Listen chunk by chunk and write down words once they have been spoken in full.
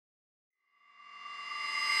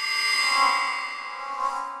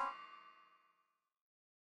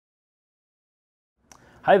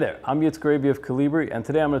Hi there, I'm Yitz Grabie of Colibri, and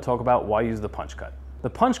today I'm going to talk about why use the punch cut. The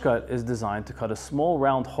punch cut is designed to cut a small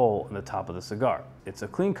round hole in the top of the cigar. It's a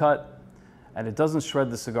clean cut, and it doesn't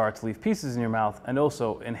shred the cigar to leave pieces in your mouth, and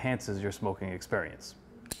also enhances your smoking experience.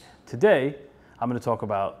 Today, I'm going to talk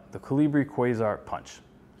about the Colibri Quasar Punch.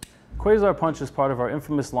 Quasar Punch is part of our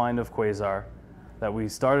infamous line of Quasar that we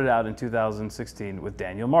started out in 2016 with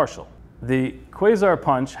Daniel Marshall. The Quasar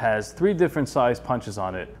Punch has 3 different size punches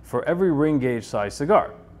on it for every ring gauge size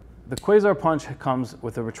cigar. The Quasar Punch comes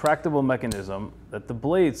with a retractable mechanism that the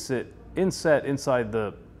blades sit inset inside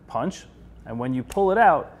the punch, and when you pull it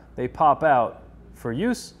out, they pop out for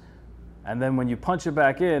use, and then when you punch it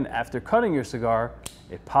back in after cutting your cigar,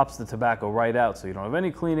 it pops the tobacco right out, so you don't have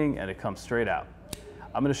any cleaning and it comes straight out.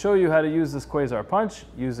 I'm going to show you how to use this Quasar Punch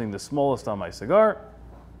using the smallest on my cigar.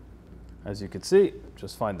 As you can see,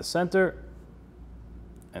 just find the center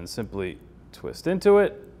and simply twist into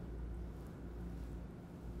it.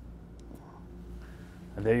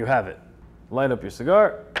 And there you have it. Light up your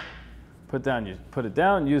cigar, put it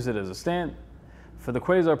down, use it as a stand. For the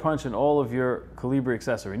Quasar Punch and all of your Colibri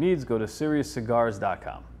accessory needs, go to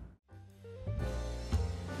SeriousCigars.com.